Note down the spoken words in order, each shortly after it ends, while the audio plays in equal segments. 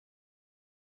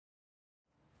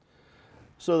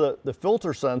So the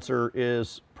filter sensor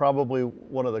is probably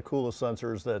one of the coolest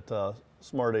sensors that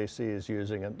Smart AC is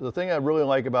using. And the thing I really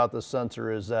like about this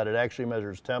sensor is that it actually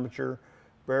measures temperature,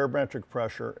 barometric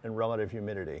pressure, and relative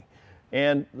humidity.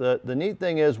 And the neat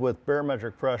thing is with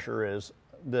barometric pressure is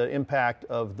the impact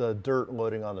of the dirt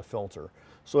loading on the filter.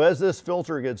 So as this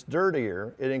filter gets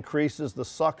dirtier, it increases the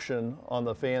suction on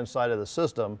the fan side of the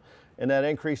system, and that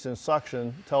increase in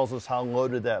suction tells us how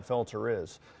loaded that filter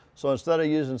is. So instead of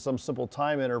using some simple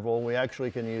time interval, we actually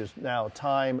can use now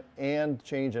time and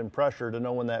change in pressure to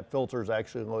know when that filter is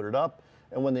actually loaded up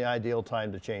and when the ideal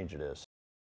time to change it is.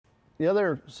 The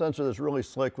other sensor that's really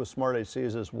slick with Smart AC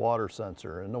is this water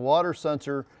sensor. And the water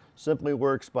sensor simply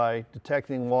works by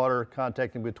detecting water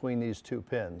contacting between these two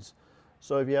pins.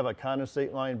 So if you have a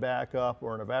condensate line backup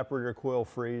or an evaporator coil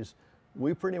freeze,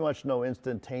 we pretty much know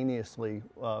instantaneously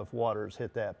if water's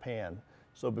hit that pan.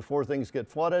 So before things get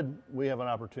flooded, we have an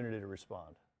opportunity to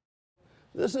respond.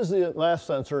 This is the last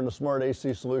sensor in the Smart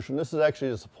AC solution. This is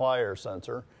actually a Supplier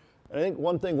Sensor. And I think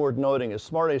one thing worth noting is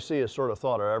Smart AC has sort of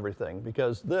thought of everything,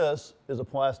 because this is a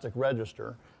plastic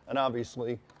register, and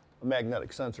obviously a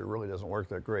magnetic sensor really doesn't work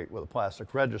that great with a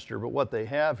plastic register, but what they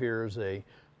have here is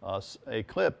a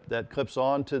clip that clips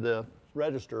onto the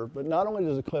register, but not only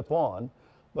does it clip on,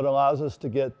 but allows us to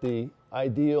get the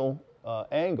ideal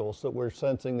angle so that we're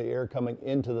sensing the air coming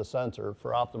into the sensor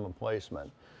for optimum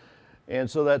placement. And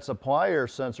so that supplier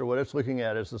sensor, what it's looking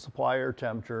at is the supplier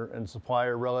temperature and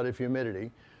supplier relative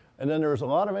humidity. And then there's a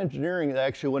lot of engineering that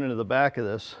actually went into the back of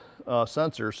this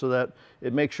sensor so that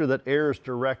it makes sure that air is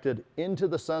directed into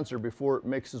the sensor before it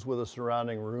mixes with the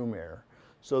surrounding room air.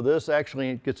 So this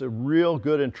actually gets a real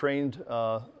good and trained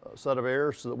set of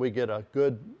air so that we get a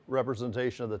good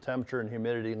representation of the temperature and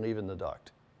humidity leaving the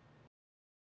duct.